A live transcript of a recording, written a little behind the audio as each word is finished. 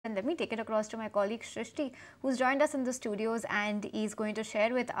And let me take it across to my colleague Shrishti, who's joined us in the studios and is going to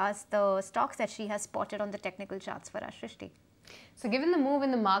share with us the stocks that she has spotted on the technical charts for us. Shrishti. So given the move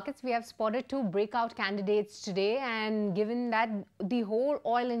in the markets, we have spotted two breakout candidates today, and given that the whole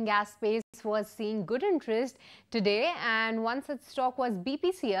oil and gas space was seeing good interest today, and one such stock was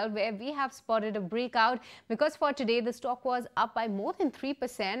BPCL, where we have spotted a breakout because for today the stock was up by more than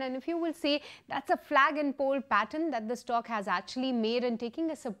 3%, and if you will see, that's a flag and pole pattern that the stock has actually made, and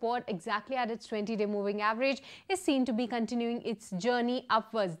taking a support exactly at its 20-day moving average is seen to be continuing its journey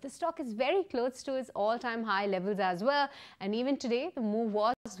upwards. The stock is very close to its all-time high levels as well, and even today the move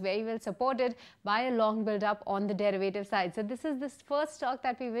was very well supported by a long build up on the derivative side. So this is the first stock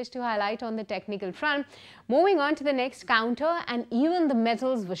that we wish to highlight on the technical front. Moving on to the next counter, and even the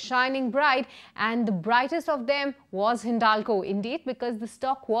metals were shining bright, and the brightest of them was Hindalco, indeed, because the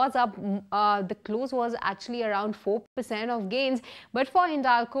stock was up, the close was actually around 4% of gains. But for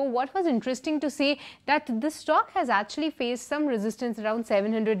Hindalco, what was interesting to see that the stock has actually faced some resistance around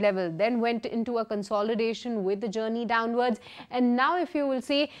 700 level, then went into a consolidation with the journey downwards, and now if you will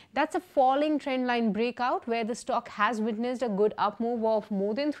see, that's a falling trend line breakout where the stock has witnessed a good up move of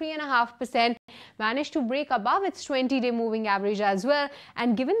more than 3.5%, managed to break above its 20-day moving average as well,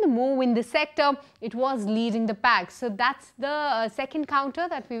 and given the move in the sector, it was leading the pack. So that's the second counter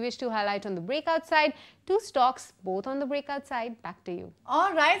that we wish to highlight on the breakout side. Two stocks both on the breakout side. Back to you.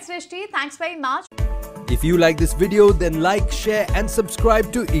 All right, Srishti, thanks very much. If you like this video, then like, share and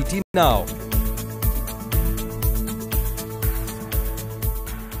subscribe to ET Now.